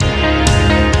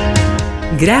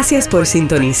Gracias por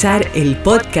sintonizar el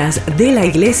podcast de la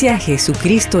Iglesia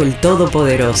Jesucristo el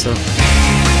Todopoderoso.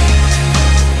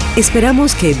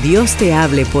 Esperamos que Dios te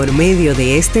hable por medio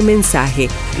de este mensaje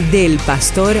del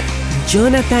pastor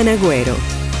Jonathan Agüero.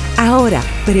 Ahora,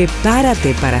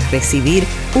 prepárate para recibir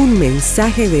un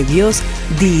mensaje de Dios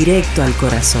directo al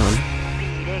corazón.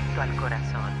 Directo al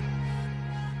corazón.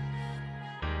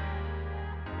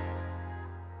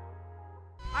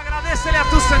 Agradécele a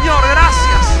tu Señor,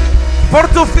 gracias por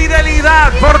tu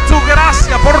fidelidad, por tu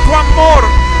gracia, por tu amor.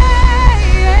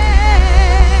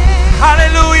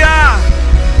 Aleluya.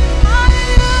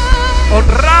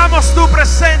 Honramos tu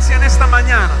presencia en esta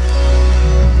mañana.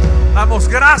 Damos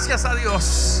gracias a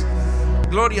Dios.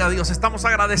 Gloria a Dios. Estamos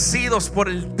agradecidos por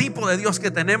el tipo de Dios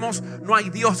que tenemos. No hay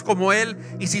Dios como Él.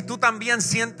 Y si tú también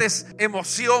sientes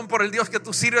emoción por el Dios que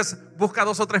tú sirves, busca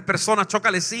 2 o 3 personas,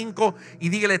 chócale 5 y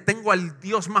dígale: tengo al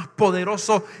Dios más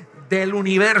poderoso del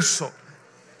universo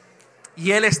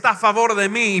y Él está a favor de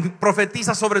mí. Y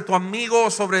profetiza sobre tu amigo,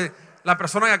 sobre la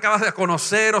persona que acabas de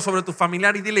conocer o sobre tu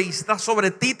familiar y dile: y está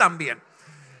sobre ti también.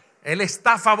 Él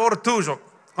está a favor tuyo.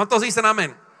 ¿Cuántos dicen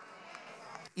amén?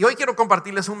 Y hoy quiero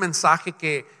compartirles un mensaje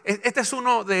que este es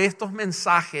uno de estos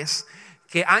mensajes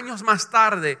que años más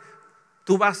tarde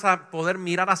tú vas a poder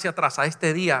mirar hacia atrás a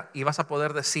este día y vas a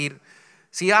poder decir,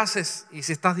 si haces y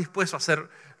si estás dispuesto a hacer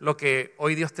lo que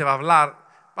hoy Dios te va a hablar,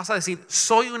 vas a decir: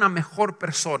 soy una mejor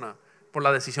persona por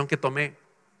la decisión que tomé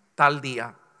tal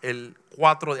día, el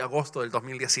 4 de agosto del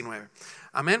 2019.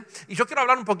 Amén. Y yo quiero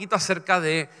hablar un poquito acerca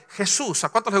de Jesús. ¿A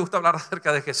cuántos les gusta hablar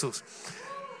acerca de Jesús?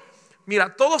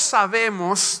 Mira, todos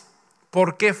sabemos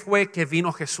por qué fue que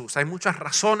vino Jesús. Hay muchas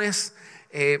razones.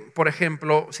 Por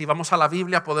ejemplo, si vamos a la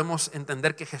Biblia podemos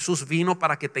entender que Jesús vino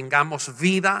para que tengamos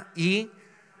vida y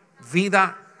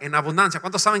vida en abundancia.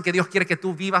 ¿Cuántos saben que Dios quiere que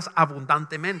tú vivas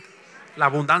abundantemente? La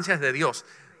abundancia es de Dios.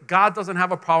 God doesn't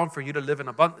have a problem for you to live in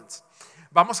abundance.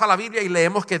 Vamos a la Biblia y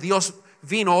leemos que Dios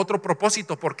vino. Otro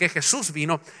propósito por qué Jesús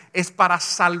vino es para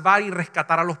salvar y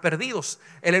rescatar a los perdidos.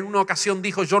 Él en una ocasión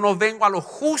dijo: yo no vengo a los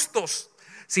justos,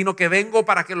 sino que vengo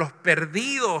para que los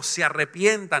perdidos se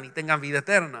arrepientan y tengan vida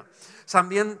eterna.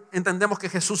 También entendemos que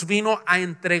Jesús vino a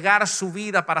entregar su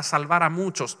vida para salvar a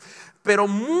muchos. Pero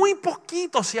muy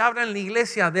poquito se habla en la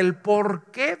iglesia del por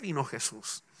qué vino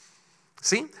Jesús.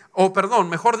 ¿Sí? O perdón,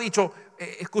 mejor dicho,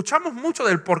 escuchamos mucho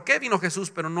del por qué vino Jesús,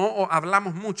 pero no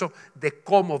hablamos mucho de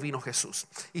cómo vino Jesús.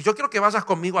 Y yo quiero que vayas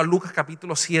conmigo a Lucas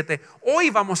capítulo 7. Hoy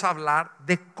vamos a hablar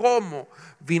de cómo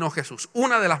vino Jesús.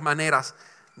 Una de las maneras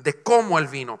de cómo Él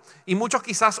vino. Y muchos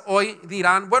quizás hoy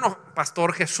dirán: bueno,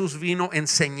 pastor, Jesús vino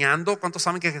enseñando. ¿Cuántos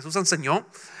saben que Jesús enseñó?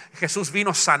 Jesús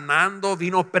vino sanando,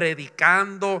 vino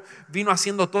predicando, vino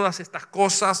haciendo todas estas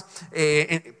cosas,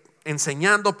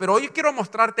 enseñando. Pero hoy quiero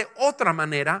mostrarte otra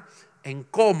manera en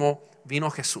cómo vino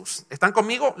Jesús. ¿Están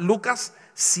conmigo? Lucas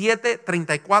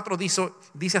 7:34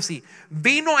 dice así: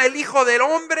 vino el Hijo del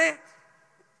Hombre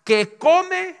que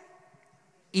come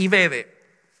y bebe.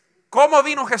 ¿Cómo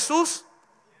vino Jesús?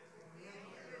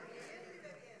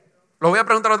 Lo voy a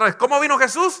preguntar otra vez. ¿Cómo vino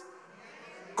Jesús?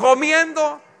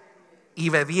 Comiendo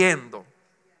y bebiendo.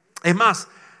 Es más,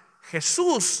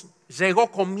 Jesús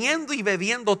llegó comiendo y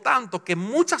bebiendo tanto que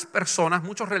muchas personas,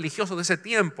 muchos religiosos de ese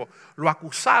tiempo, lo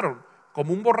acusaron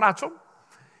como un borracho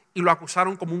y lo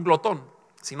acusaron como un glotón.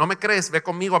 Si no me crees, ve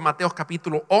conmigo a Mateo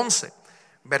capítulo 11,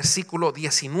 versículo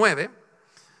 19,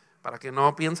 para que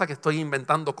no pienses que estoy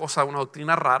inventando cosas, una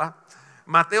doctrina rara.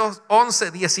 Mateo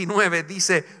 11, 19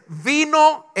 dice: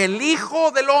 vino el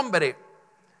Hijo del Hombre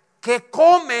que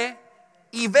come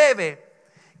y bebe,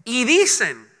 y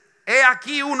dicen: he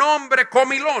aquí un hombre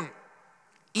comilón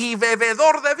y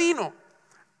bebedor de vino,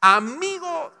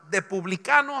 amigo de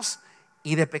publicanos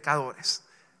y de pecadores.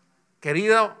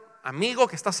 Querido amigo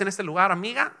que estás en este lugar,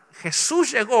 amiga,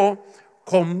 Jesús llegó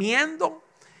comiendo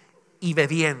y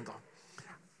bebiendo.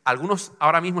 Algunos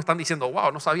ahora mismo están diciendo: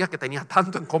 wow, no sabía que tenía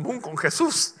tanto en común con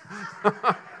Jesús.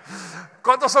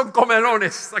 ¿Cuántos son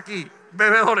comelones aquí,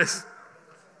 bebedores?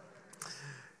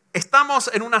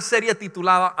 Estamos en una serie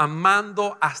titulada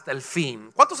Amando hasta el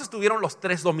fin. ¿Cuántos estuvieron los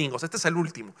 3 domingos? Este es el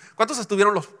último. ¿Cuántos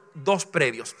estuvieron los 2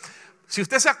 previos? Si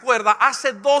usted se acuerda,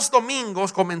 hace 2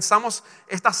 domingos comenzamos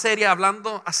esta serie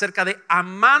hablando acerca de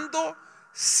amando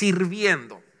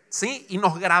sirviendo. ¿Sí? Y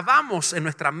nos grabamos en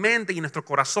nuestra mente y en nuestro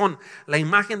corazón la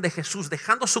imagen de Jesús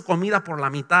dejando su comida por la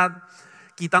mitad,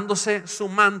 quitándose su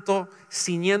manto,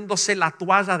 ciñéndose la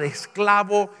toalla de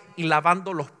esclavo y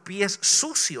lavando los pies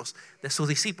sucios de sus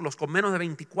discípulos con menos de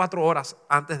 24 horas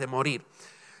antes de morir.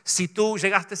 Si tú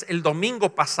llegaste el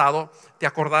domingo pasado, te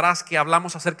acordarás que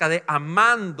hablamos acerca de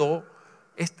amando,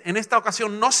 en esta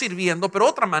ocasión no sirviendo, pero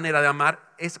otra manera de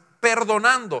amar es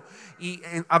perdonando. Y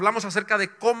hablamos acerca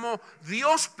de cómo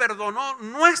Dios perdonó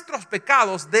nuestros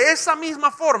pecados. De esa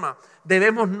misma forma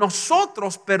debemos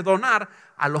nosotros perdonar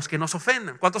a los que nos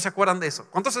ofenden. ¿Cuántos se acuerdan de eso?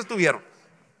 ¿Cuántos estuvieron?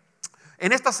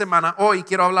 En esta semana, hoy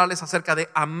quiero hablarles acerca de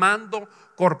amando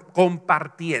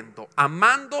compartiendo.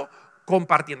 Amando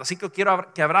compartiendo. Así que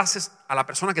quiero que abraces a la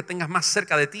persona que tengas más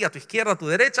cerca de ti, a tu izquierda, a tu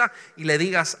derecha, y le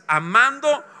digas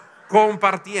amando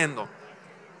compartiendo.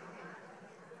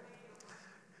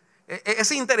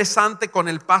 Es interesante con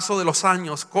el paso de los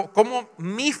años cómo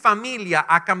mi familia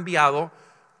ha cambiado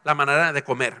la manera de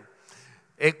comer.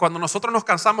 Cuando nosotros nos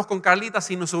casamos con Carlita,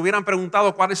 si nos hubieran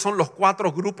preguntado cuáles son los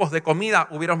 4 grupos de comida,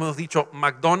 hubiéramos dicho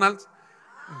McDonald's,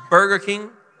 Burger King,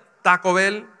 Taco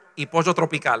Bell y Pollo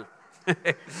Tropical.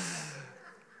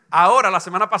 Ahora, la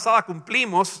semana pasada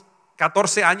cumplimos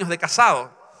 14 años de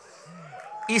casado.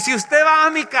 Y si usted va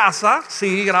a mi casa,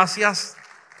 sí, gracias,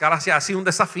 ha sido un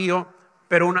desafío,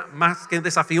 pero más que un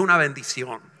desafío, una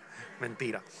bendición.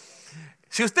 Mentira.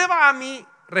 Si usted va a mi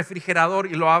refrigerador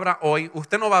y lo abra hoy,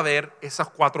 usted no va a ver esos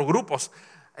 4 grupos.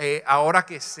 Ahora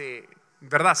que se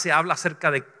habla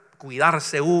acerca de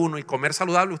cuidarse uno y comer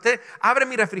saludable, usted abre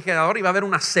mi refrigerador y va a ver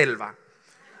una selva.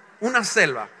 Una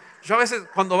selva. Yo a veces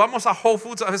cuando vamos a Whole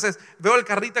Foods, a veces veo el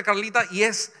carrito de Carlita y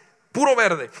es puro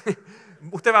verde.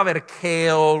 Usted va a ver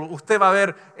kale, usted va a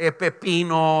ver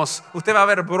pepinos, usted va a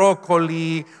ver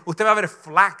brócoli, usted va a ver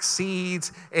flax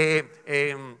seeds,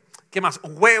 ¿qué más?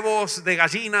 Huevos de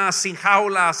gallinas sin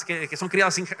jaulas, que son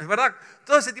criadas sin jaulas, ¿verdad?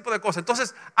 Todo ese tipo de cosas.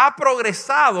 Entonces ha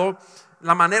progresado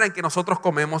la manera en que nosotros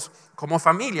comemos como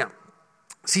familia.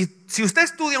 Si usted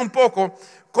estudia un poco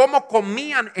cómo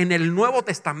comían en el Nuevo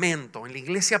Testamento, en la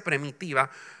iglesia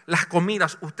primitiva, las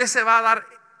comidas, usted se va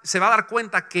a dar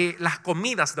cuenta que las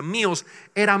comidas, the meals,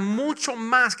 eran mucho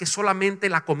más que solamente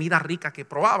la comida rica que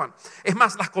probaban. Es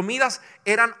más, las comidas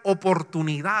eran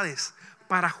oportunidades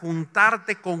para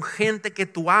juntarte con gente que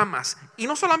tú amas. Y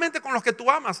no solamente con los que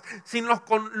tú amas, sino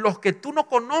con los que tú no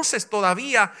conoces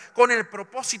todavía, con el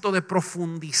propósito de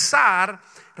profundizar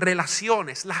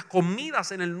relaciones. Las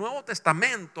comidas en el Nuevo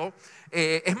Testamento,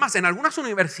 es más, en algunas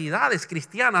universidades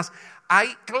cristianas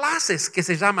hay clases que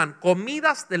se llaman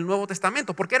comidas del Nuevo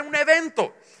Testamento, porque era un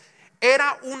evento.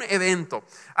 Era un evento.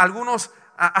 Algunos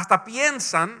hasta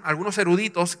piensan, algunos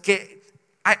eruditos, que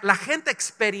la gente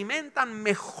experimenta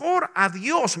mejor a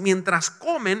Dios mientras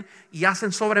comen y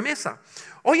hacen sobremesa.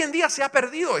 Hoy en día se ha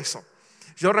perdido eso.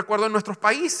 Yo recuerdo en nuestros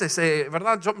países,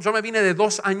 ¿verdad? Yo me vine de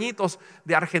 2 añitos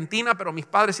de Argentina, pero mis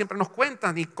padres siempre nos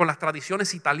cuentan, y con las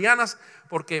tradiciones italianas,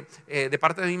 porque de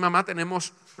parte de mi mamá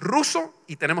tenemos ruso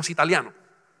y tenemos italiano.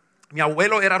 Mi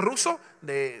abuelo era ruso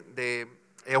de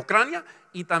Ucrania,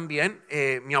 y también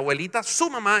mi abuelita,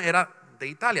 su mamá era de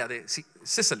Italia, de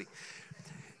Sicily.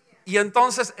 Y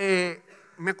entonces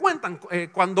me cuentan,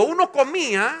 cuando uno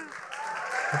comía,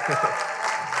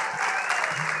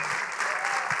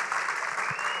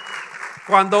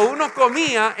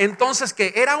 entonces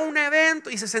que era un evento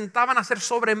y se sentaban a hacer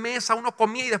sobremesa, uno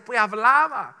comía y después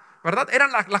hablaba, ¿verdad?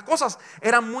 Las cosas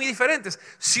eran muy diferentes.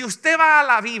 Si usted va a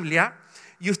la Biblia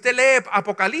y usted lee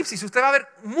Apocalipsis, usted va a ver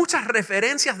muchas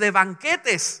referencias de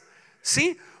banquetes,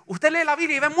 ¿sí? Usted lee la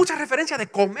Biblia y ve muchas referencias de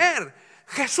comer.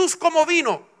 Jesús, ¿cómo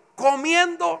vino?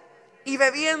 Comiendo y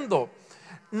bebiendo.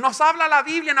 Nos habla la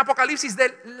Biblia en Apocalipsis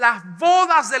de las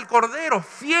bodas del Cordero,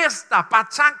 fiesta,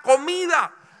 pachán,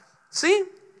 comida. ¿Sí?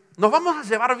 Nos vamos a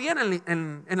llevar bien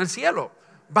en el cielo.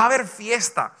 Va a haber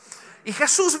fiesta. Y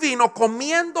Jesús vino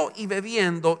comiendo y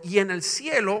bebiendo, y en el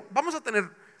cielo vamos a tener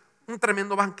un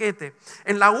tremendo banquete.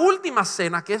 En la última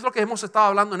cena, que es lo que hemos estado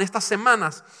hablando en estas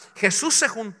semanas, Jesús se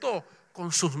juntó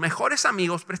con sus mejores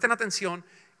amigos, presten atención,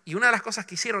 y una de las cosas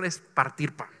que hicieron es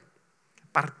partir pan.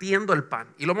 Partiendo el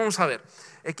pan. Y lo vamos a ver.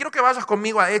 Quiero que vayas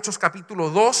conmigo a Hechos capítulo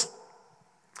 2,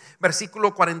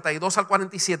 versículo 42 al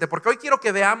 47, porque hoy quiero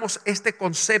que veamos este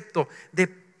concepto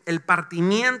de el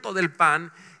partimiento del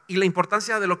pan y la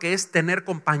importancia de lo que es tener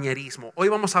compañerismo. Hoy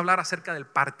vamos a hablar acerca del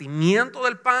partimiento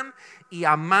del pan y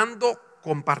amando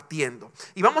compartiendo.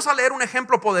 Y vamos a leer un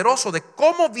ejemplo poderoso de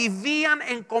cómo vivían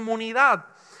en comunidad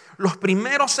los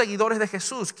primeros seguidores de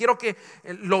Jesús. Quiero que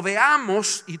lo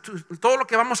veamos y todo lo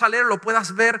que vamos a leer lo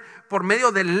puedas ver por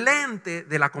medio del lente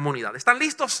de la comunidad. ¿Están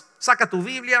listos? Saca tu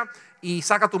Biblia y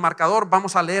saca tu marcador.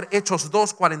 Vamos a leer Hechos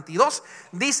 2:42.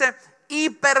 Dice: y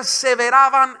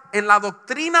perseveraban en la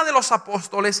doctrina de los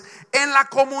apóstoles, en la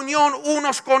comunión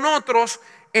unos con otros,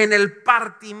 en el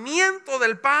partimiento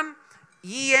del pan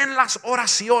y en las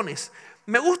oraciones.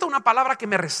 Me gusta una palabra que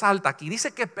me resalta aquí.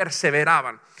 Dice que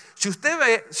perseveraban. Si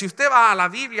usted va a la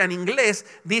Biblia en inglés,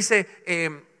 dice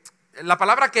la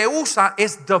palabra que usa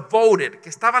es devoted, que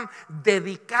estaban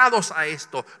dedicados a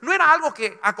esto. No era algo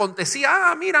que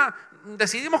acontecía, mira,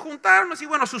 decidimos juntarnos y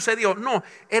bueno, sucedió. No,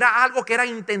 era algo que era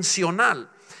intencional.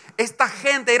 Esta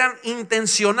gente era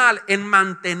intencional en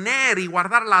mantener y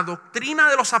guardar la doctrina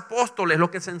de los apóstoles,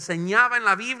 lo que se enseñaba en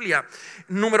la Biblia.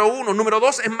 Número uno. Número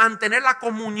dos, en mantener la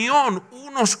comunión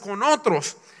unos con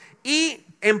otros y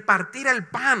en partir el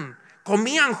pan.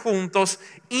 Comían juntos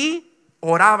y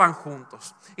oraban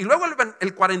juntos. Y luego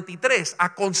el 43,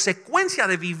 a consecuencia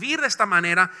de vivir de esta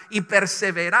manera y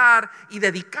perseverar y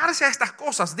dedicarse a estas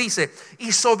cosas, dice,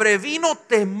 y sobrevino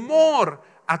temor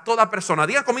a toda persona.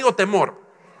 Digan conmigo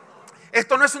temor.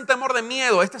 Esto no es un temor de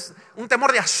miedo, este es un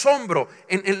temor de asombro.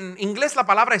 En inglés la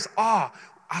palabra es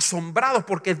asombrados,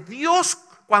 porque Dios,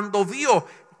 cuando vio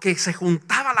que se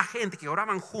juntaba la gente, que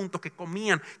oraban juntos, que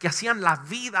comían, que hacían la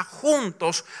vida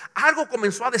juntos, algo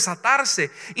comenzó a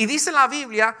desatarse. Y dice la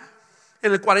Biblia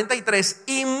en el 43,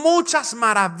 y muchas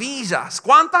maravillas.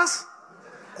 ¿Cuántas?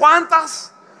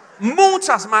 ¿Cuántas?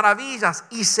 Muchas maravillas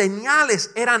y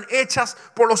señales eran hechas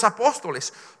por los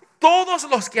apóstoles. Todos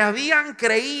los que habían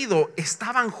creído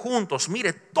estaban juntos.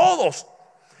 Mire, todos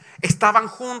estaban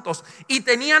juntos y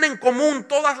tenían en común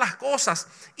todas las cosas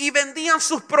y vendían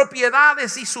sus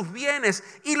propiedades y sus bienes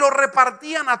y lo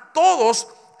repartían a todos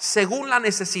según la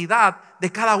necesidad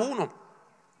de cada uno.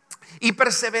 Y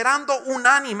perseverando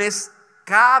unánimes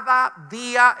cada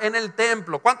día en el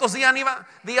templo. ¿Cuántos días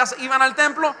iban al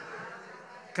templo?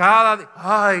 Cada día.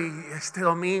 Ay, este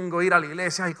domingo ir a la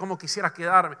iglesia, ay, cómo quisiera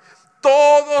quedarme.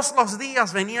 Todos los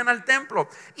días venían al templo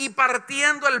y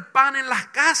partiendo el pan en las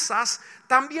casas,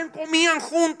 también comían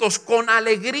juntos con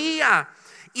alegría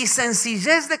y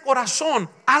sencillez de corazón,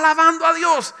 alabando a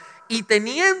Dios y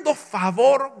teniendo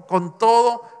favor con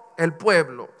todo el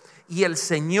pueblo. Y el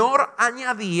Señor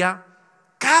añadía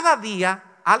cada día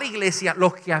a la iglesia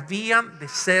los que habían de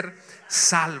ser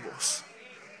salvos.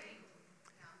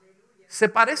 ¿Se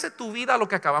parece tu vida a lo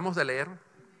que acabamos de leer?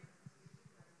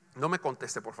 No me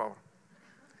conteste, por favor.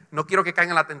 No quiero que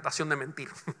caigan en la tentación de mentir.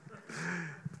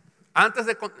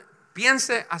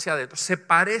 Piense hacia adentro. ¿Se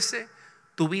parece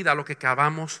tu vida a lo que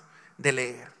acabamos de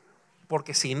leer?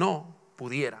 Porque si no,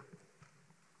 pudiera.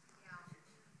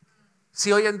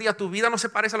 Si hoy en día tu vida no se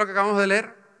parece a lo que acabamos de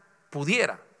leer,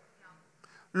 pudiera.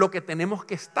 Lo que tenemos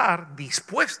que estar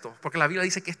dispuestos, porque la Biblia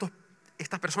dice que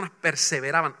estas personas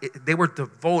perseveraban, they were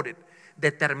devoted,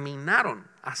 determinaron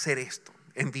a hacer esto,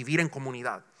 en vivir en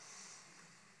comunidad.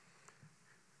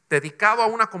 Dedicado a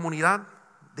una comunidad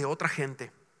de otra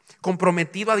gente,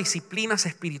 comprometido a disciplinas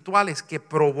espirituales que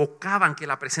provocaban que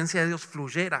la presencia de Dios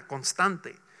fluyera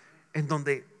constante en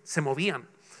donde se movían.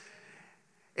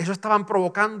 Ellos estaban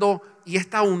provocando, y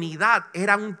esta unidad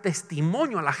era un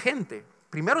testimonio a la gente,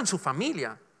 primero en su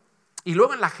familia y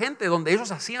luego en la gente donde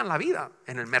ellos hacían la vida,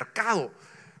 en el mercado,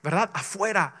 ¿verdad?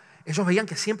 Afuera, ellos veían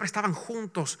que siempre estaban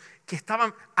juntos, que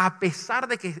estaban, a pesar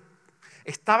de que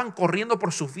estaban corriendo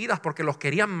por sus vidas porque los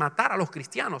querían matar a los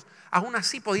cristianos, aún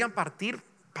así podían partir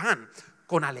pan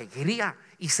con alegría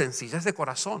y sencillez de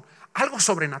corazón. Algo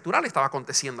sobrenatural estaba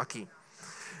aconteciendo aquí.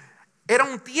 Era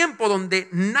un tiempo donde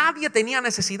nadie tenía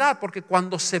necesidad, porque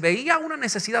cuando se veía una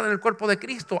necesidad en el cuerpo de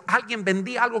Cristo, alguien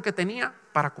vendía algo que tenía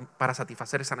para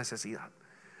satisfacer esa necesidad.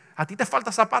 A ti te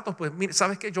faltan zapatos, pues mire,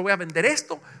 ¿sabes qué? Yo voy a vender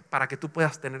esto para que tú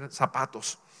puedas tener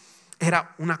zapatos.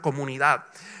 Era una comunidad.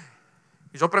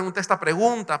 Y yo pregunté esta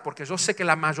pregunta porque yo sé que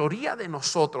la mayoría de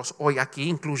nosotros hoy aquí,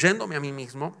 incluyéndome a mí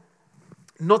mismo,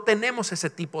 no tenemos ese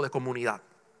tipo de comunidad.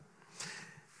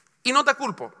 Y no te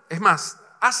culpo. Es más,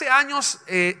 hace años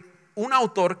un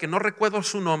autor que no recuerdo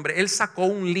su nombre, él sacó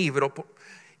un libro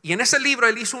y en ese libro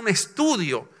él hizo un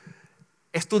estudio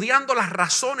estudiando las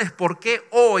razones por qué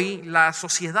hoy la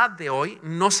sociedad de hoy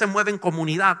no se mueve en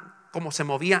comunidad como se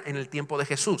movía en el tiempo de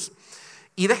Jesús.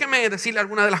 Y déjeme decirle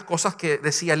algunas de las cosas que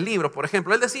decía el libro. Por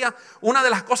ejemplo, él decía, una de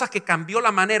las cosas que cambió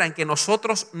la manera en que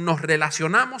nosotros nos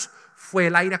relacionamos fue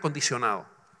el aire acondicionado.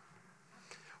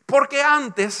 Porque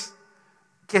antes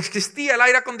que existía el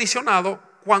aire acondicionado,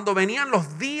 cuando venían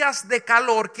los días de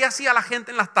calor, ¿qué hacía la gente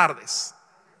en las tardes?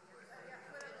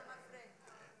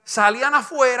 Salían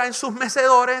afuera en sus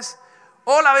mecedores.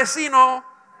 Hola vecino.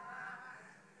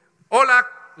 Hola.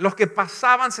 Los que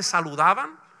pasaban se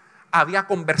saludaban. Había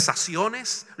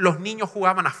conversaciones, los niños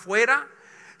jugaban afuera,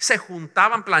 se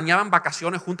juntaban, planeaban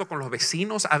vacaciones junto con los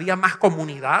vecinos, había más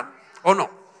comunidad, ¿o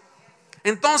no?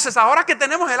 Entonces, ahora que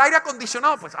tenemos el aire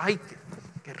acondicionado, pues, ay,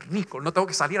 qué rico, no tengo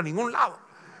que salir a ningún lado.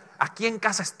 Aquí en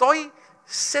casa estoy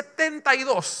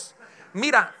 72.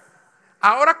 Mira,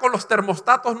 ahora con los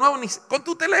termostatos nuevos, con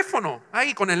tu teléfono,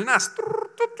 ahí con el NAS,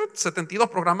 72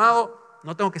 programado,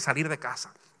 no tengo que salir de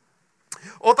casa.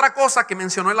 Otra cosa que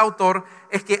mencionó el autor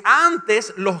es que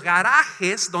antes los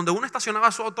garajes donde uno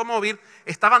estacionaba su automóvil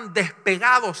estaban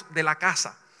despegados de la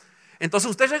casa. Entonces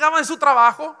usted llegaba de su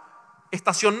trabajo,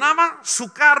 estacionaba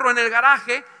su carro en el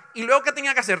garaje y luego ¿qué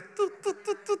tenía que hacer?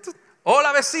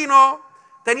 Hola vecino.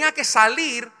 Tenía que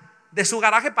salir de su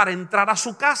garaje para entrar a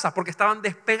su casa porque estaban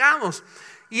despegados.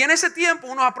 Y en ese tiempo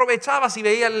uno aprovechaba si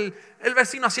veía el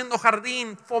vecino haciendo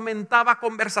jardín, fomentaba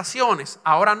conversaciones.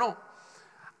 Ahora no.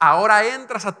 Ahora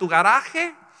entras a tu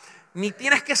garaje, ni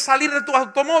tienes que salir de tu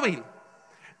automóvil.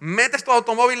 Metes tu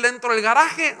automóvil dentro del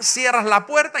garaje, cierras la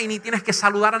puerta y ni tienes que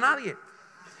saludar a nadie.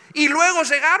 Y luego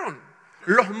llegaron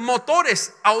los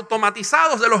motores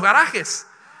automatizados de los garajes,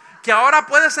 que ahora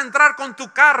puedes entrar con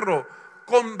tu carro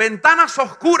con ventanas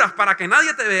oscuras para que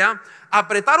nadie te vea,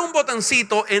 apretar un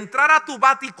botoncito, entrar a tu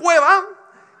baticueva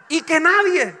y que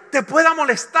nadie te pueda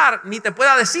molestar, ni te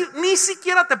pueda decir, ni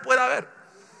siquiera te pueda ver.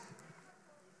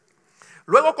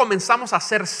 Luego comenzamos a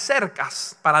hacer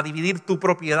cercas para dividir tu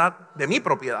propiedad de mi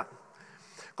propiedad.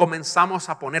 Comenzamos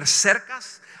a poner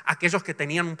cercas. Aquellos que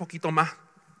tenían un poquito más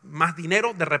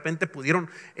dinero, de repente pudieron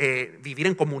vivir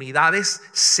en comunidades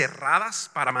cerradas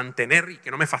para mantener y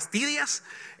que no me fastidias.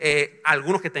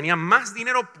 Algunos que tenían más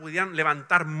dinero pudieran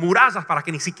levantar murallas para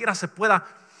que ni siquiera se pueda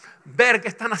ver qué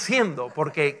están haciendo,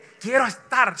 porque quiero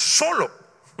estar solo.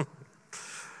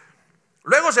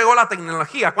 Luego llegó la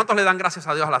tecnología. ¿Cuántos le dan gracias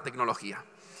a Dios a la tecnología?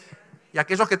 Y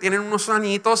aquellos que tienen unos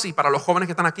añitos, y para los jóvenes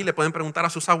que están aquí le pueden preguntar a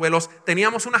sus abuelos,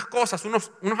 teníamos unas cosas,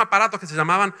 unos aparatos que se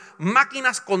llamaban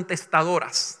máquinas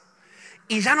contestadoras.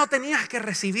 Y ya no tenías que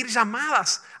recibir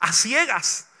llamadas a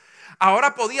ciegas.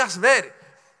 Ahora podías ver,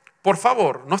 por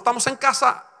favor, no estamos en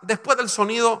casa, después del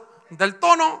sonido del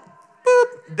tono,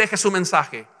 deje su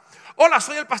mensaje. Hola,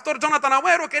 soy el pastor Jonathan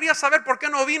Agüero, quería saber por qué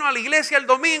no vino a la iglesia el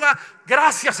domingo.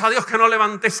 Gracias a Dios que no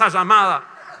levanté esa llamada.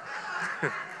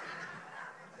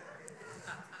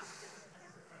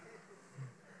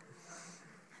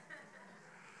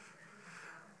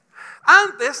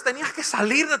 Antes tenías que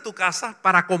salir de tu casa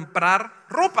para comprar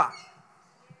ropa.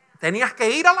 Tenías que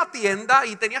ir a la tienda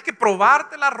y tenías que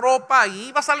probarte la ropa, y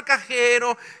ibas al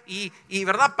cajero y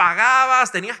 ¿verdad?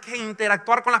 Pagabas, tenías que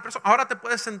interactuar con las personas. Ahora te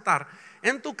puedes sentar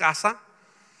en tu casa,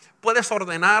 puedes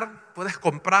ordenar, puedes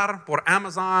comprar por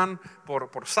Amazon,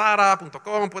 por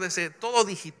Zara.com, puede ser todo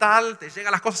digital, te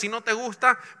llegan las cosas. Si no te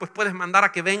gusta, pues puedes mandar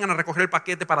a que vengan a recoger el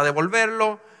paquete para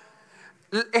devolverlo.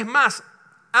 Es más,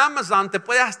 Amazon te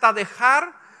puede hasta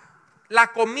dejar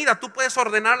la comida. Tú puedes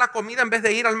ordenar la comida en vez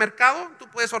de ir al mercado. Tú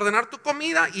puedes ordenar tu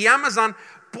comida y Amazon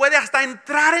puede hasta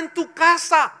entrar en tu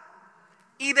casa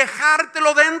y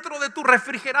dejártelo dentro de tu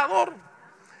refrigerador.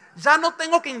 Ya no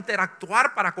tengo que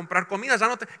interactuar para comprar comida.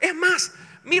 Es más,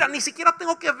 mira, ni siquiera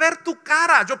tengo que ver tu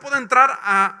cara. Yo puedo entrar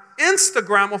a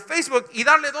Instagram o Facebook y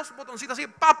darle 2 botoncitos así,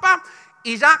 papá,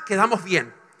 y ya quedamos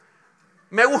bien.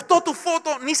 Me gustó tu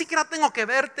foto, ni siquiera tengo que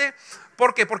verte.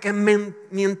 ¿Por qué? Porque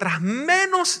mientras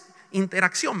menos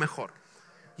interacción, mejor.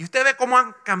 Y usted ve cómo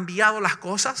han cambiado las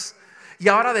cosas. Y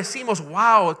ahora decimos,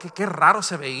 wow, qué raro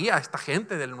se veía esta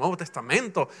gente del Nuevo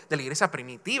Testamento, de la iglesia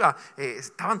primitiva.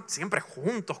 Estaban siempre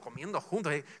juntos, comiendo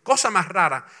juntos. Cosa más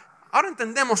rara. Ahora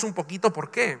entendemos un poquito por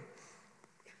qué.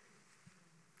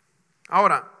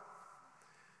 Ahora,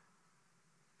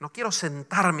 no quiero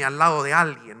sentarme al lado de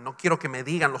alguien. No quiero que me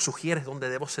digan, lo sugieres dónde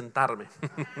debo sentarme.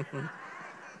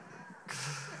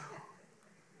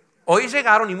 Hoy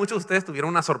llegaron y muchos de ustedes tuvieron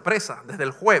una sorpresa desde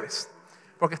el jueves.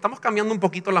 Porque estamos cambiando un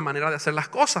poquito la manera de hacer las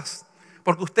cosas.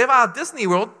 Porque usted va a Disney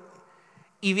World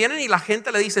y vienen y la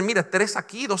gente le dice, mire, 3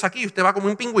 aquí, 2 aquí. Y usted va como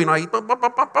un pingüino ahí.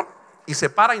 Y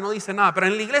se para y no dice nada. Pero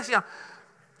en la iglesia,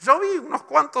 yo vi unos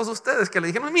cuantos de ustedes que le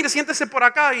dijeron, mire, siéntese por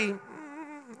acá. Y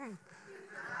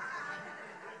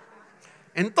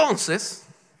entonces,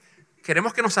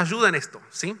 queremos que nos ayuden esto,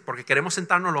 ¿sí? Porque queremos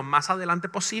sentarnos lo más adelante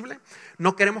posible.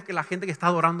 No queremos que la gente que está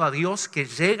adorando a Dios, que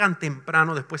llegan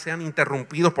temprano, después sean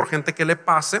interrumpidos por gente que le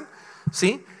pasen,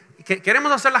 ¿sí? Queremos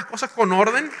hacer las cosas con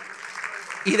orden.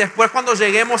 Y después cuando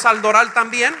lleguemos al Doral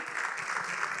también,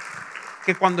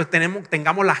 que cuando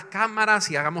tengamos las cámaras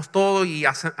y hagamos todo y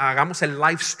hagamos el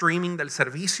live streaming del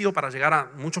servicio para llegar a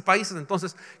muchos países,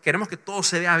 entonces queremos que todo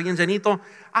se vea bien llenito.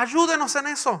 Ayúdenos en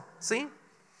eso, ¿sí?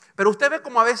 Pero usted ve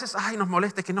como a veces, ay, nos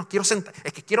molesta, es que no quiero sentar,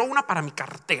 es que quiero una para mi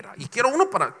cartera y quiero uno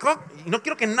para, y no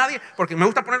quiero que nadie, porque me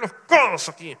gusta poner los codos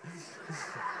aquí.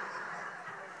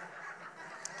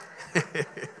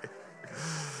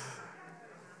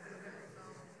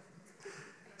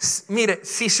 Mire,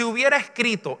 si se hubiera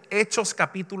escrito Hechos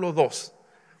capítulo 2,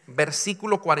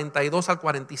 versículo 42 al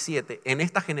 47, en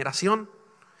esta generación,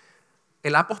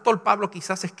 el apóstol Pablo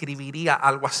quizás escribiría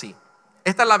algo así.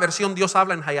 Esta es la versión Dios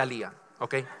habla en Hialeah,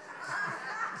 ¿ok?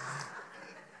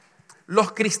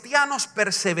 Los cristianos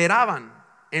perseveraban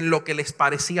en lo que les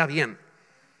parecía bien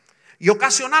y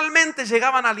ocasionalmente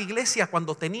llegaban a la iglesia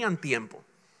cuando tenían tiempo.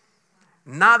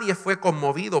 Nadie fue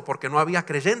conmovido porque no había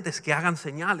creyentes que hagan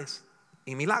señales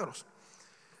y milagros.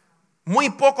 Muy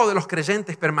pocos de los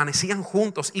creyentes permanecían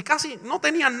juntos y casi no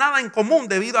tenían nada en común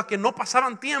debido a que no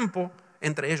pasaban tiempo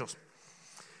entre ellos.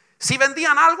 Si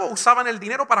vendían algo, usaban el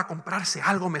dinero para comprarse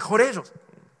algo mejor ellos.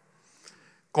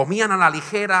 Comían a la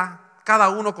ligera, cada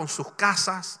uno con sus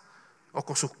casas o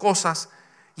con sus cosas,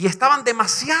 y estaban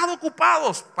demasiado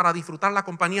ocupados para disfrutar la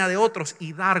compañía de otros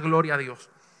y dar gloria a Dios.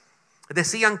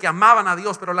 Decían que amaban a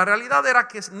Dios, pero la realidad era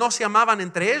que no se amaban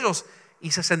entre ellos y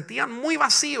se sentían muy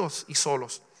vacíos y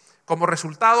solos. Como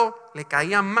resultado, le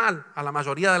caían mal a la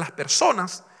mayoría de las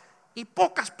personas y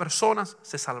pocas personas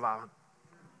se salvaban.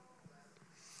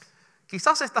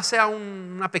 Quizás esta sea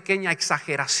una pequeña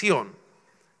exageración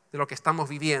de lo que estamos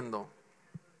viviendo,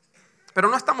 pero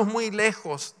no estamos muy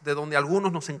lejos de donde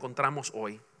algunos nos encontramos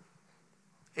hoy.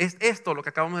 Es esto lo que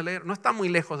acabamos de leer, no está muy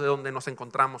lejos de donde nos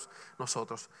encontramos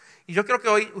nosotros. Y yo quiero que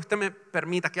hoy usted me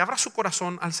permita que abra su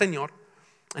corazón al Señor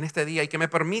en este día y que me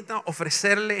permita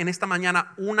ofrecerle en esta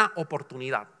mañana una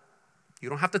oportunidad. You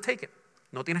don't have to take it.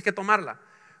 No tienes que tomarla.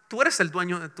 Tú eres el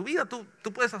dueño de tu vida, tú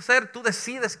puedes hacer, tú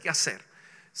decides qué hacer,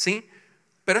 ¿sí?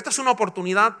 Pero esta es una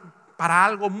oportunidad para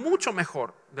algo mucho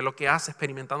mejor de lo que has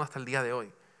experimentado hasta el día de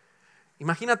hoy.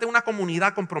 Imagínate una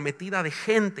comunidad comprometida de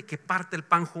gente que parte el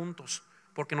pan juntos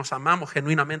porque nos amamos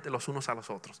genuinamente los unos a los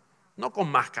otros. No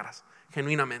con máscaras,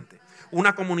 genuinamente.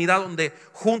 Una comunidad donde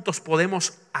juntos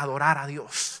podemos adorar a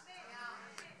Dios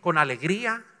con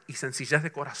alegría y sencillez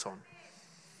de corazón.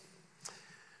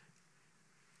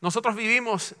 Nosotros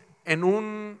vivimos en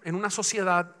una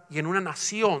sociedad y en una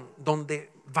nación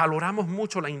donde valoramos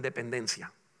mucho la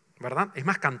independencia, ¿verdad? Es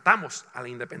más, cantamos a la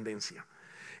independencia.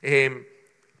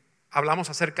 Hablamos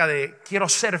acerca de quiero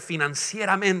ser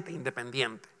financieramente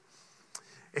independiente.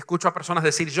 Escucho a personas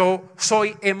decir yo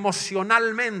soy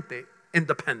emocionalmente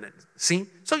independent,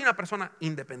 ¿sí? Soy una persona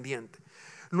independiente.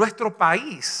 Nuestro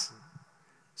país,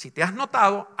 si te has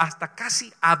notado, hasta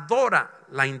casi adora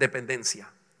la independencia.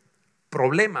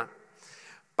 Problema,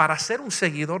 para ser un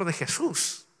seguidor de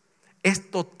Jesús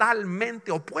es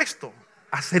totalmente opuesto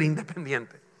a ser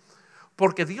independiente.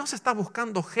 Porque Dios está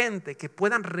buscando gente que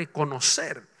puedan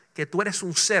reconocer que tú eres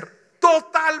un ser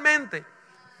totalmente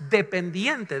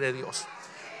dependiente de Dios.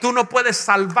 Tú no puedes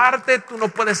salvarte, tú no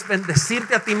puedes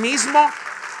bendecirte a ti mismo.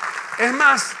 Es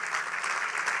más,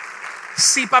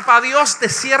 si papá Dios te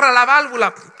cierra la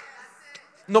válvula,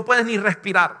 no puedes ni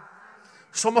respirar.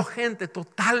 Somos gente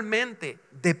totalmente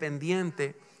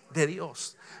dependiente de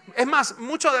Dios. Es más,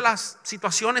 muchas de las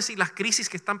situaciones y las crisis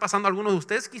que están pasando algunos de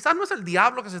ustedes, quizás no es el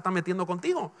diablo que se está metiendo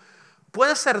contigo.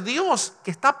 Puede ser Dios que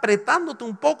está apretándote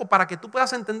un poco para que tú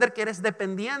puedas entender que eres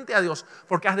dependiente a Dios,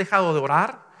 porque has dejado de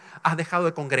orar, has dejado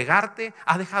de congregarte,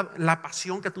 has dejado la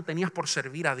pasión que tú tenías por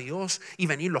servir a Dios y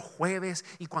venir los jueves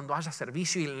y cuando haya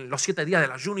servicio y los 7 días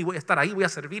del ayuno y voy a estar ahí, voy a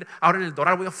servir, ahora en el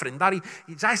Doral voy a ofrendar y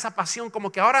ya esa pasión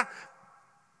como que ahora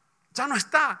ya no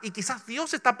está, y quizás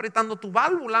Dios está apretando tu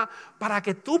válvula para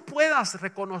que tú puedas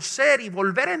reconocer y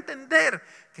volver a entender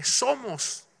que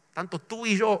somos, tanto tú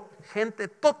y yo, gente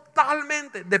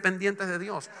totalmente dependientes de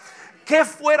Dios. ¿Qué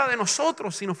fuera de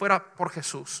nosotros si no fuera por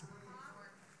Jesús?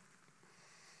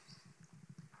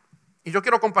 Y yo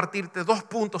quiero compartirte 2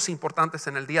 puntos importantes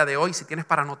en el día de hoy. Si tienes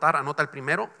para anotar, anota el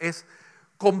primero. Es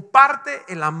comparte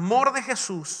el amor de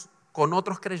Jesús con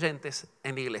otros creyentes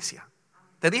en la iglesia.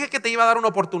 Te dije que te iba a dar una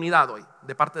oportunidad hoy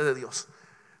de parte de Dios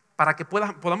para que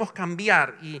podamos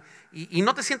cambiar y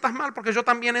no te sientas mal porque yo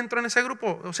también entro en ese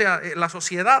grupo. O sea, la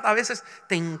sociedad a veces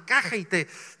te encaja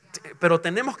pero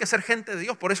tenemos que ser gente de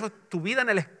Dios. Por eso tu vida en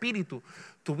el Espíritu,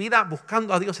 tu vida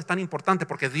buscando a Dios es tan importante,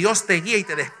 porque Dios te guía y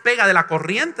te despega de la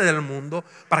corriente del mundo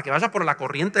para que vayas por la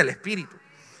corriente del Espíritu.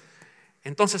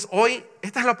 Entonces hoy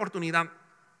esta es la oportunidad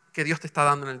que Dios te está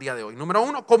dando en el día de hoy. Número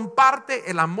 1, comparte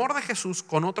el amor de Jesús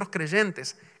con otros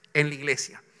creyentes en la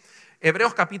iglesia.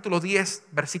 Hebreos capítulo 10,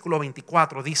 versículo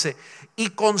 24 dice: y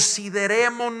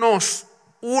considerémonos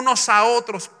unos a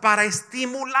otros para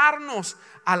estimularnos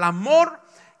al amor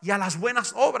y a las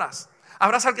buenas obras.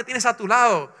 Abraza al que tienes a tu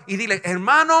lado y dile: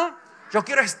 hermano, yo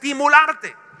quiero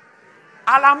estimularte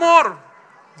al amor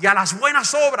y a las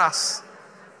buenas obras.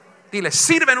 Dile: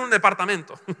 sirve en un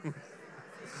departamento.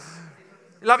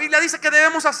 La Biblia dice que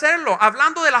debemos hacerlo,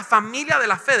 hablando de la familia de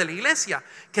la fe, de la iglesia,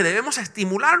 que debemos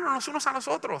estimularnos los unos a los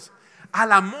otros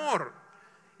al amor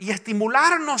y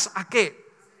estimularnos ¿a qué?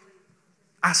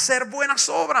 A hacer buenas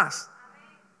obras.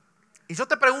 Y yo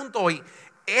te pregunto hoy,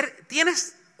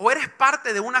 ¿tienes o eres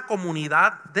parte de una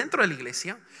comunidad dentro de la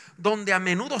iglesia donde a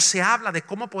menudo se habla de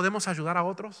cómo podemos ayudar a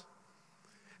otros.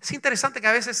 Es interesante que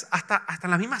a veces hasta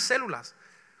en las mismas células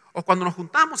o cuando nos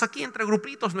juntamos aquí entre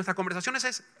grupitos, nuestras conversaciones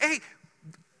es: hey,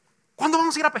 ¿cuándo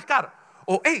vamos a ir a pescar?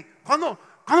 O hey, ¿cuándo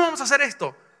vamos a hacer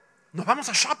esto? Nos vamos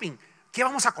a shopping. ¿Qué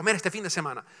vamos a comer este fin de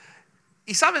semana?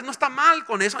 Y sabes, no está mal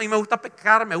con eso. A mí me gusta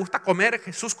pescar, me gusta comer.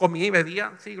 Jesús comía y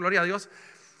bebía, sí, gloria a Dios.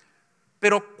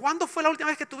 Pero ¿cuándo fue la última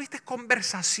vez que tuviste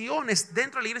conversaciones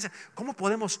dentro de la iglesia? ¿Cómo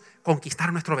podemos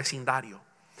conquistar nuestro vecindario?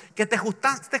 Que te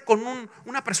juntaste con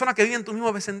una persona que vive en tu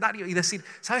mismo vecindario y decir: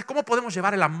 ¿sabes cómo podemos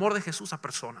llevar el amor de Jesús a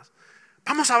personas?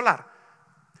 Vamos a hablar.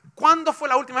 ¿Cuándo fue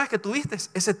la última vez que tuviste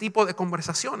ese tipo de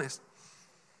conversaciones?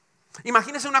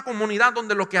 Imagínese una comunidad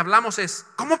donde lo que hablamos es: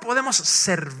 ¿cómo podemos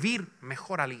servir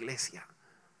mejor a la iglesia?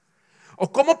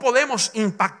 ¿O cómo podemos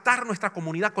impactar nuestra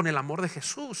comunidad con el amor de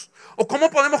Jesús? ¿O cómo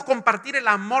podemos compartir el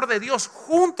amor de Dios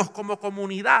juntos como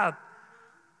comunidad?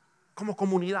 Como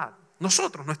comunidad.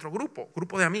 Nosotros, nuestro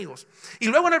grupo de amigos. Y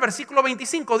luego en el versículo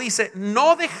 25 dice: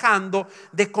 no dejando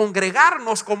de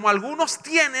congregarnos como algunos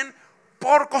tienen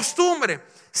por costumbre,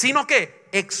 sino que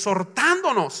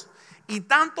exhortándonos, y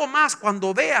tanto más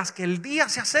cuando veas que el día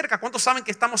se acerca. ¿Cuántos saben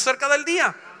que estamos cerca del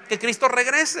día? Que Cristo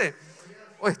regrese.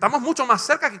 Estamos mucho más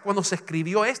cerca que cuando se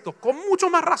escribió esto. Con mucho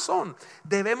más razón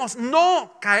debemos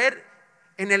no caer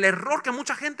en el error que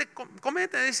mucha gente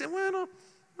comete. Dice: bueno,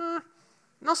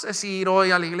 no sé si ir hoy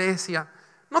a la iglesia,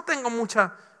 no tengo muchas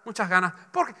ganas,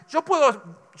 porque yo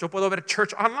puedo ver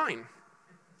church online,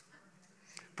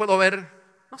 puedo ver,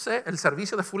 no sé, el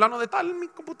servicio de fulano de tal en mi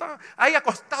computadora, ahí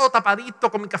acostado tapadito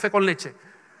con mi café con leche.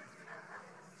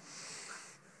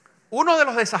 Uno de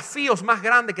los desafíos más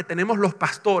grandes que tenemos los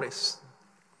pastores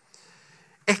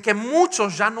es que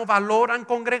muchos ya no valoran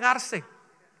congregarse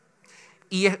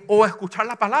o escuchar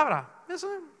la palabra. Eso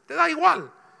te da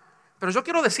igual. Pero yo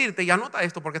quiero decirte, y anota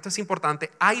esto porque esto es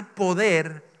importante: hay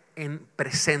poder en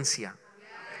presencia.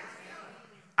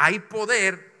 Hay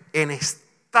poder en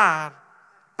estar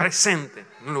presente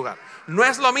en un lugar. No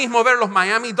es lo mismo ver los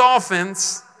Miami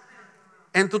Dolphins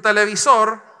en tu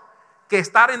televisor que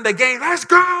estar en the game. Let's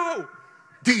go,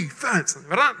 defense,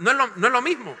 ¿verdad? No es lo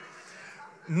mismo.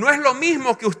 No es lo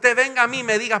mismo que usted venga a mí y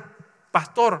me diga: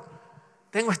 pastor,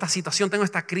 tengo esta situación, tengo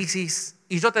esta crisis,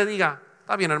 y yo te diga: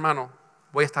 está bien, hermano,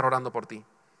 voy a estar orando por ti.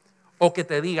 O que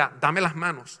te diga: dame las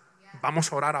manos,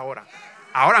 vamos a orar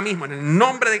ahora mismo, en el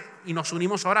nombre y nos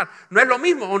unimos a orar. ¿No es lo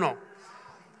mismo o no?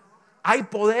 Hay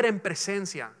poder en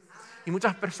presencia, y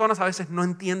muchas personas a veces no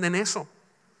entienden eso.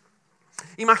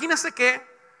 Imagínense que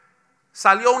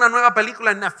salió una nueva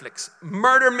película en Netflix,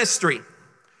 Murder Mystery,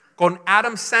 con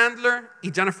Adam Sandler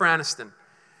y Jennifer Aniston.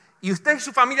 Y usted y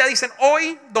su familia dicen: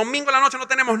 hoy, domingo en la noche, no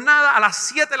tenemos nada, a las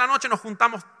 7 de la noche nos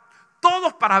juntamos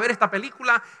todos para ver esta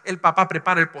película. El papá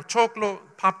prepara el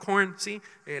pochoclo, popcorn, ¿sí?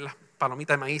 Las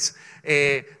palomitas de maíz.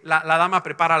 La dama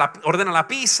ordena la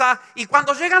pizza. Y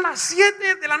cuando llegan las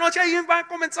 7 de la noche, ahí va a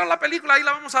comenzar la película. Ahí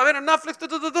la vamos a ver en Netflix.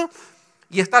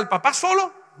 Y está el papá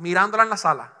solo mirándola en la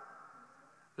sala.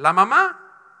 La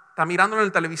mamá está mirándola en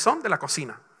el televisor de la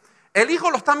cocina. El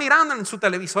hijo lo está mirando en su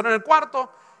televisor en el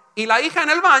cuarto. Y la hija en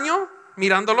el baño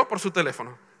mirándolo por su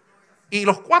teléfono. Y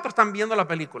los 4 están viendo la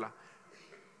película.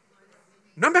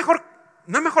 ¿No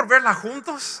es mejor verla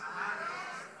juntos?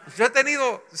 Yo he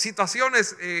tenido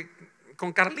situaciones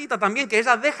con Carlita también, que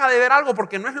ella deja de ver algo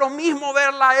porque no es lo mismo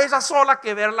verla ella sola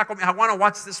que verla con I want to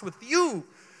watch this with you.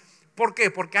 ¿Por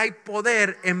qué? Porque hay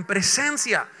poder en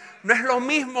presencia. No es lo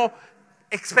mismo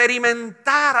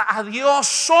experimentar a Dios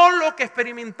solo que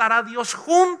experimentar a Dios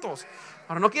juntos.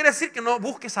 Ahora, no quiere decir que no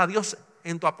busques a Dios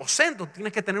en tu aposento,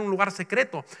 tienes que tener un lugar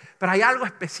secreto, pero hay algo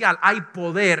especial, hay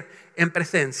poder en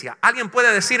presencia. ¿Alguien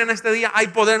puede decir en este día: hay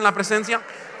poder en la presencia?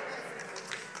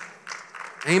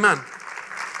 Amén.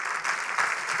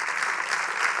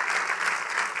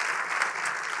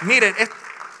 Miren,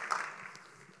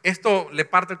 esto le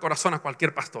parte el corazón a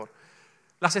cualquier pastor.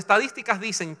 Las estadísticas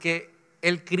dicen que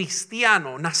el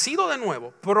cristiano nacido de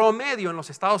nuevo, promedio en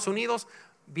los Estados Unidos,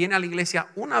 viene a la iglesia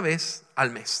una vez al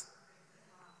mes.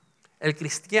 El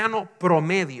cristiano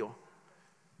promedio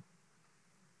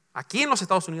aquí en los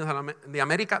Estados Unidos de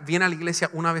América viene a la iglesia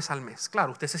una vez al mes.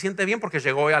 Claro, usted se siente bien porque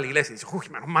llegó hoy a la iglesia y dice: uy,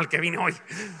 menos mal que vine hoy,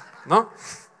 ¿no?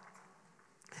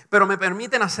 Pero me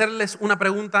permiten hacerles una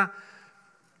pregunta.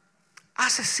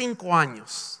 Hace 5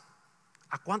 años,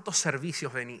 ¿a cuántos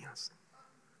servicios venías?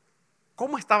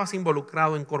 ¿Cómo estabas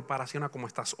involucrado en comparación a cómo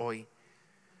estás hoy?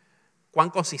 ¿Cuán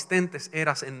consistentes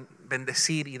eras en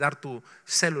bendecir y dar tu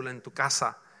célula en tu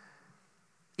casa?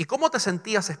 ¿Y cómo te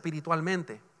sentías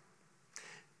espiritualmente?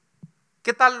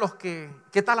 ¿Qué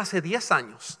tal hace 10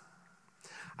 años?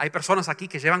 Hay personas aquí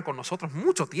que llevan con nosotros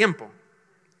mucho tiempo,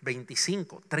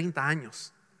 25, 30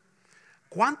 años.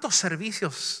 ¿Cuántos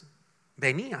servicios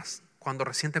venías cuando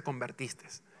recién te convertiste?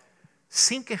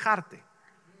 Sin quejarte.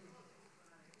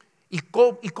 ¿Y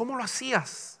cómo lo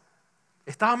hacías?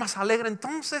 ¿Estaba más alegre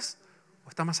entonces o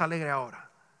está más alegre ahora?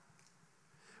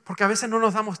 Porque a veces no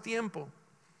nos damos tiempo.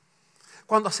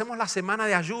 Cuando hacemos la semana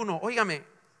de ayuno, óigame,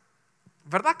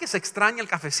 ¿verdad que se extraña el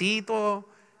cafecito?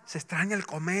 Se extraña el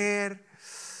comer.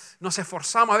 Nos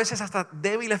esforzamos, a veces hasta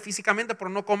débiles físicamente por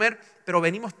no comer, pero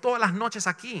venimos todas las noches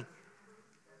aquí.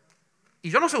 Y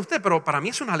yo no sé usted, pero para mí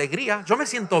es una alegría. Yo me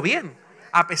siento bien,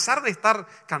 a pesar de estar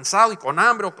cansado y con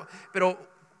hambre. Pero,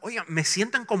 oiga, me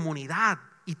siento en comunidad.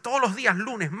 Y todos los días,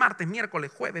 lunes, martes,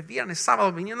 miércoles, jueves, viernes,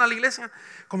 sábado, viniendo a la iglesia,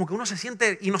 como que uno se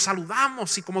siente y nos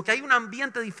saludamos y como que hay un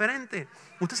ambiente diferente.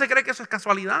 ¿Usted se cree que eso es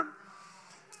casualidad?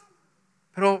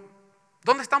 Pero,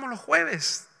 ¿dónde estamos los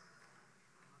jueves?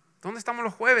 ¿Dónde estamos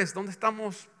los jueves? ¿Dónde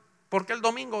estamos? ¿Por qué el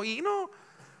domingo? Y no.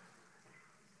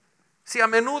 Si a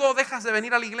menudo dejas de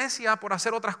venir a la iglesia por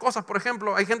hacer otras cosas, por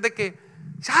ejemplo, hay gente que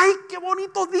dice, ¡ay, qué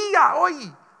bonito día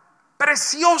hoy!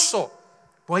 ¡Precioso!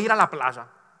 Voy a ir a la playa.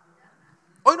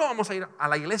 Hoy no vamos a ir a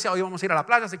la iglesia, hoy vamos a ir a la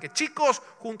playa. Así que chicos,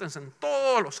 júntense en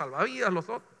todos, los salvavidas, los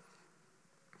dos.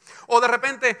 O de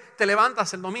repente te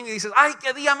levantas el domingo y dices, ¡ay,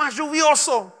 qué día más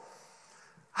lluvioso!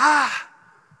 ¡Ah!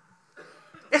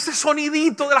 Ese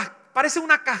sonidito parece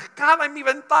una cascada en mi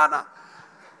ventana.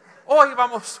 Hoy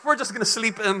we're just going to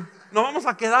sleep in. Nos vamos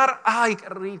a quedar, ¡ay, qué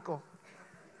rico!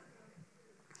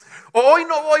 O hoy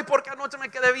no voy porque anoche me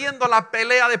quedé viendo la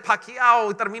pelea de Pacquiao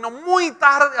y terminó muy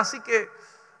tarde, así que,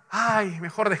 ¡ay,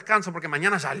 mejor descanso porque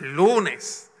mañana ya es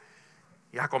lunes!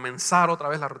 Y a comenzar otra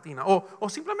vez la rutina. O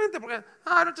simplemente porque,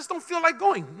 I just don't feel like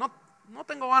going. No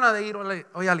tengo ganas de ir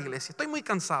hoy a la iglesia. Estoy muy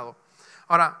cansado.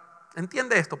 Ahora,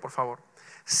 entiende esto, por favor.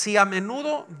 Si a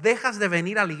menudo dejas de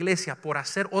venir a la iglesia por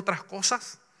hacer otras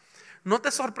cosas, no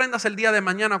te sorprendas el día de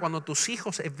mañana cuando tus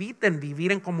hijos eviten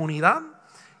vivir en comunidad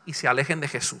y se alejen de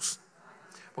Jesús.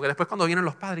 Porque después cuando vienen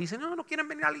los padres y dicen, no quieren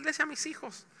venir a la iglesia mis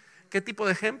hijos. ¿Qué tipo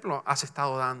de ejemplo has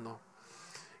estado dando?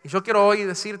 Y yo quiero hoy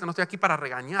decirte, no estoy aquí para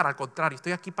regañar, al contrario,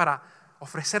 estoy aquí para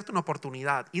ofrecerte una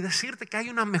oportunidad y decirte que hay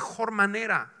una mejor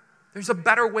manera. There's a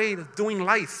better way of doing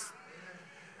life.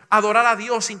 Adorar a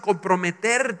Dios sin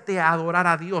comprometerte a adorar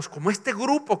a Dios, como este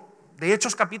grupo de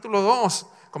Hechos capítulo 2,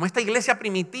 como esta iglesia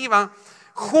primitiva,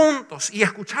 juntos y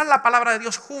escuchar la palabra de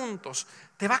Dios juntos,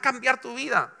 te va a cambiar tu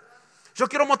vida. Yo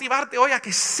quiero motivarte hoy a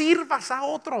que sirvas a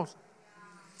otros,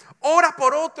 ora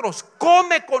por otros,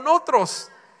 come con otros.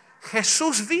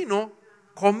 Jesús vino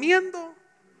comiendo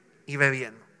y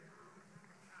bebiendo.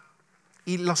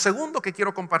 Y lo segundo que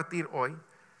quiero compartir hoy,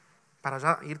 para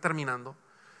ya ir terminando,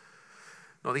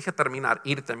 no dije terminar,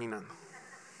 ir terminando.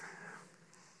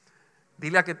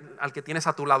 Dile al que tienes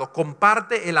a tu lado,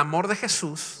 comparte el amor de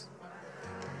Jesús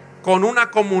con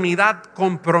una comunidad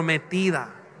comprometida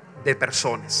de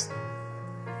personas.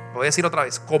 Lo voy a decir otra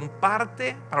vez,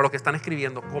 comparte, para los que están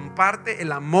escribiendo, comparte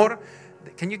el amor.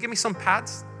 Can you give me some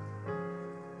pads?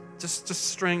 Just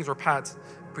strings or pads.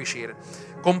 Appreciate it.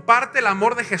 Comparte el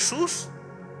amor de Jesús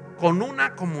con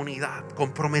una comunidad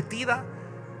comprometida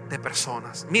de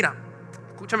personas. Mira,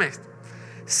 escúchame esto.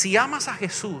 Si amas a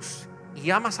Jesús y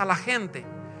amas a la gente,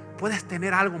 puedes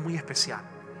tener algo muy especial.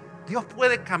 Dios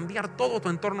puede cambiar todo tu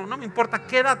entorno. No me importa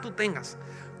qué edad tú tengas.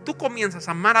 Tú comienzas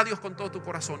a amar a Dios con todo tu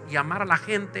corazón y amar a la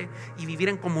gente y vivir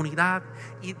en comunidad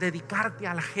y dedicarte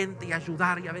a la gente y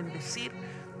ayudar y a bendecir.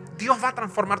 Dios va a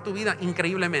transformar tu vida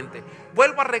increíblemente.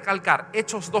 Vuelvo a recalcar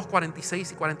Hechos 2,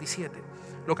 46 y 47,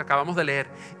 lo que acabamos de leer.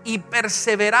 Y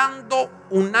perseverando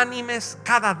unánimes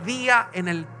cada día en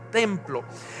el templo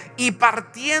y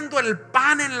partiendo el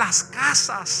pan en las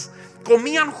casas,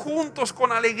 comían juntos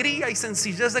con alegría y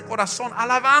sencillez de corazón,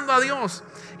 alabando a Dios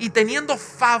y teniendo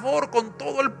favor con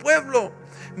todo el pueblo.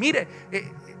 Mire,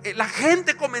 la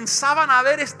gente comenzaban a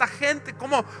ver esta gente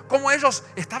como ellos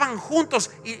estaban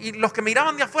juntos y los que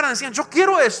miraban de afuera decían, yo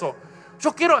quiero eso.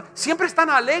 Yo quiero, siempre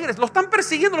están alegres, lo están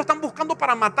persiguiendo, lo están buscando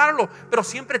para matarlo, pero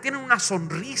siempre tienen una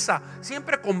sonrisa,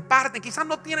 siempre comparten. Quizás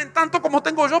no tienen tanto como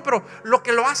tengo yo, pero lo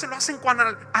que lo hacen cuando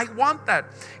I want that.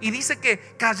 Y dice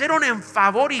que cayeron en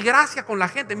favor y gracia con la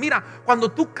gente. Mira,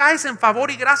 cuando tú caes en favor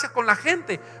y gracia con la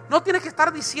gente, no tienes que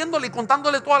estar diciéndole y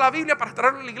contándole toda la Biblia para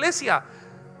traerlo a la iglesia.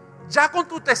 Ya con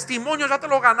tu testimonio ya te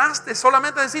lo ganaste.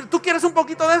 Solamente decir, ¿tú quieres un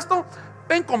poquito de esto?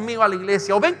 Ven conmigo a la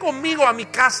iglesia o ven conmigo a mi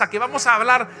casa que vamos a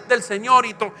hablar del Señor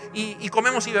y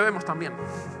comemos y bebemos también.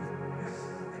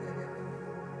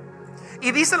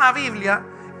 Y dice la Biblia,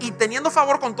 y teniendo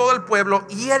favor con todo el pueblo,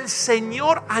 y el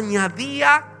Señor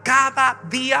añadía cada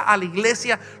día a la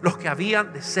iglesia los que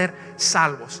habían de ser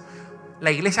salvos.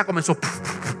 la iglesia comenzó a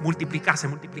multiplicarse.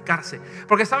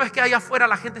 Porque sabes que allá afuera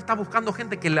la gente está buscando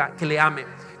gente que le ame,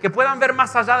 que puedan ver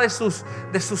más allá de sus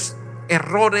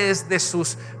errores, de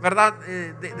sus, ¿verdad?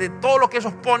 De todo lo que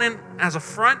ellos ponen as a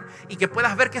front, y que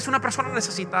puedas ver que es una persona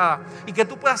necesitada, y que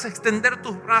tú puedas extender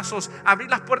tus brazos, abrir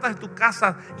las puertas de tu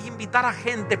casa e invitar a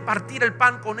gente, partir el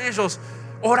pan con ellos,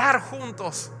 orar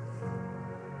juntos.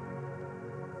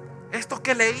 Esto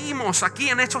que leímos aquí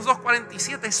en Hechos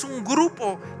 2:47 es un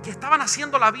grupo que estaban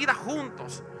haciendo la vida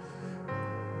juntos.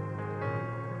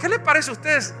 ¿Qué les parece a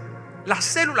ustedes las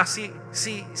células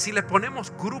si le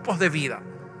ponemos grupos de vida?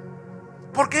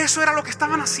 Porque eso era lo que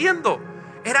estaban haciendo.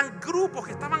 Eran grupos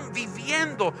que estaban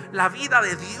viviendo la vida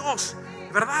de Dios,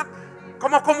 ¿verdad?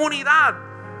 Como comunidad.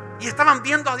 Y estaban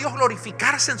viendo a Dios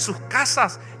glorificarse en sus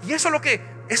casas. Y eso es lo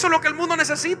que el mundo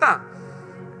necesita.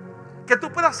 Que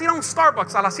tú puedas ir a un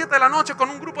Starbucks a las 7 de la noche con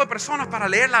un grupo de personas para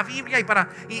leer la Biblia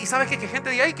y sabes que gente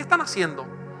diga, ¿qué están haciendo?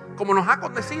 Como nos ha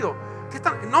acontecido.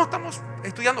 No, estamos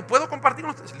estudiando. ¿Puedo compartir?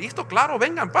 Listo, claro,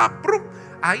 vengan.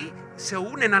 Ahí se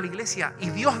unen a la iglesia, y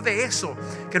Dios ve eso,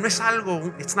 que no es algo,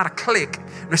 it's not a clique,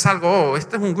 no es algo,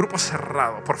 este es un grupo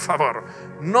cerrado, por favor.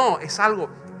 No, es algo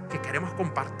que queremos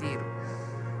compartir.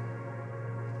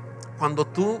 Cuando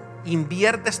tú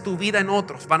inviertes tu vida en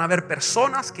otros, van a haber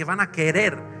personas que van a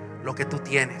querer lo que tú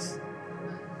tienes.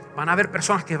 Van a haber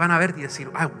personas que van a ver y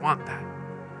decir, I want that.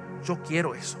 Yo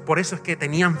quiero eso. Por eso es que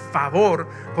tenían favor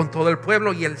con todo el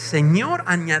pueblo, y el Señor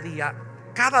añadía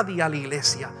cada día a la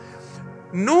iglesia.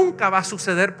 Nunca va a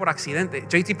suceder por accidente.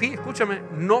 JTP, escúchame,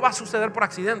 no va a suceder por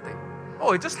accidente.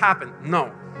 Oh, it just happened. No.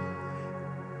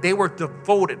 They were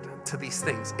devoted to these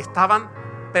things.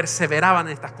 Perseveraban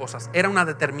en estas cosas. Era una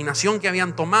determinación que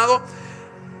habían tomado.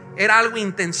 Era algo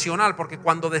intencional, porque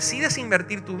cuando decides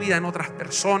invertir tu vida en otras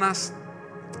personas,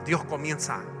 Dios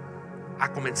comienza a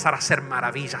hacer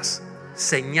maravillas,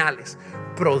 señales,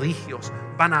 prodigios.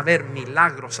 Van a haber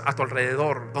milagros a tu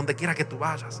alrededor, donde quiera que tú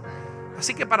vayas.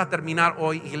 Así que para terminar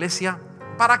hoy, iglesia,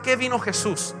 ¿para qué vino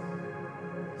Jesús?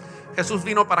 Jesús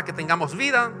vino para que tengamos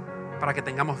vida, para que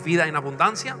tengamos vida en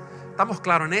abundancia. Estamos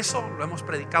claros en eso, lo hemos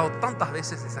predicado tantas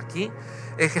veces desde aquí.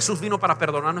 Jesús vino para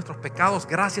perdonar nuestros pecados,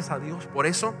 gracias a Dios por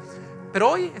eso. Pero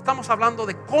hoy estamos hablando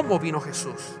de cómo vino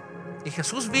Jesús. Y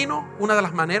Jesús vino, una de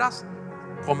las maneras,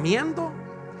 comiendo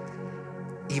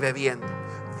y bebiendo.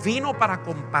 Vino para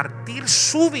compartir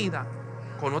su vida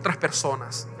con otras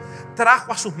personas.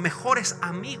 Trajo a sus mejores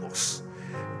amigos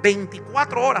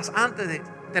 24 horas antes de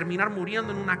terminar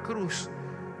muriendo en una cruz.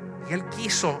 Y Él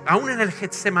quiso, aún en el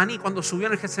Getsemaní, cuando subió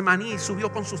en el Getsemaní y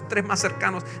subió con sus 3 más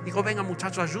cercanos, dijo, venga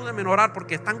muchachos, ayúdenme a orar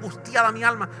porque está angustiada mi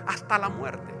alma hasta la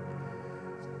muerte.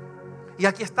 Y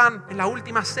aquí están en la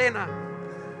última cena,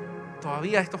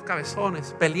 todavía estos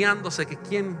cabezones peleándose que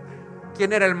quién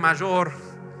era el mayor.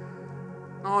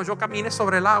 No, yo caminé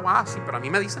sobre el agua. Sí, pero a mí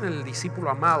me dicen el discípulo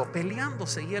amado,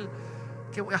 peleándose. Y él,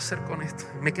 ¿qué voy a hacer con esto?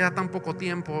 Me queda tan poco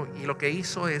tiempo. Y lo que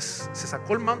hizo es, se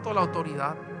sacó el manto de la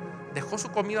autoridad, dejó su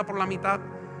comida por la mitad,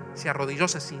 se arrodilló,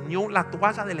 se ciñó la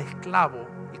toalla del esclavo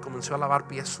y comenzó a lavar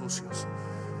pies sucios.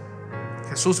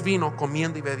 Jesús vino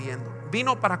comiendo y bebiendo.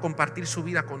 Vino para compartir su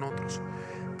vida con otros.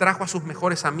 Trajo a sus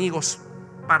mejores amigos,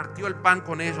 partió el pan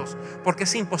con ellos, porque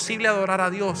es imposible adorar a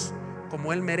Dios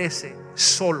como Él merece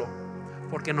solo,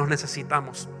 porque nos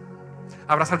necesitamos.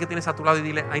 Abraza al que tienes a tu lado y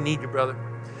dile, I need you, brother.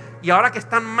 Y ahora que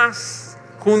están más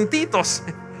juntitos,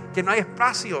 que no hay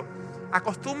espacio,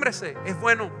 acostúmbrese, es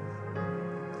bueno.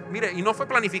 Mire, y no fue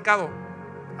planificado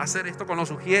hacer esto con los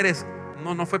sugieres,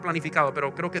 no fue planificado,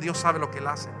 pero creo que Dios sabe lo que Él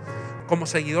hace. Como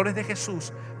seguidores de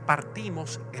Jesús,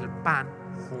 partimos el pan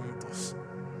juntos.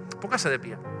 Póngase de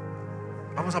pie.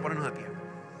 Vamos a ponernos de pie.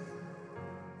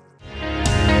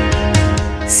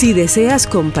 Si deseas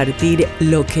compartir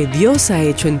lo que Dios ha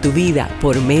hecho en tu vida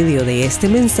por medio de este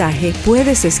mensaje,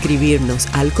 puedes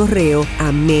escribirnos al correo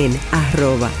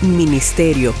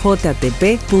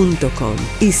amen@ministeriojtp.com.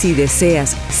 Y si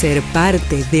deseas ser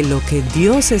parte de lo que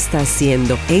Dios está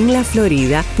haciendo en la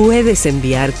Florida, puedes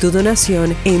enviar tu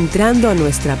donación entrando a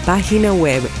nuestra página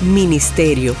web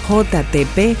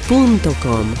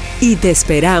ministeriojtp.com. Y te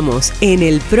esperamos en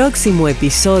el próximo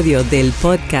episodio del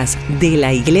podcast de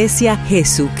la Iglesia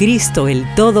Jesucristo el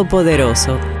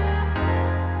Todopoderoso.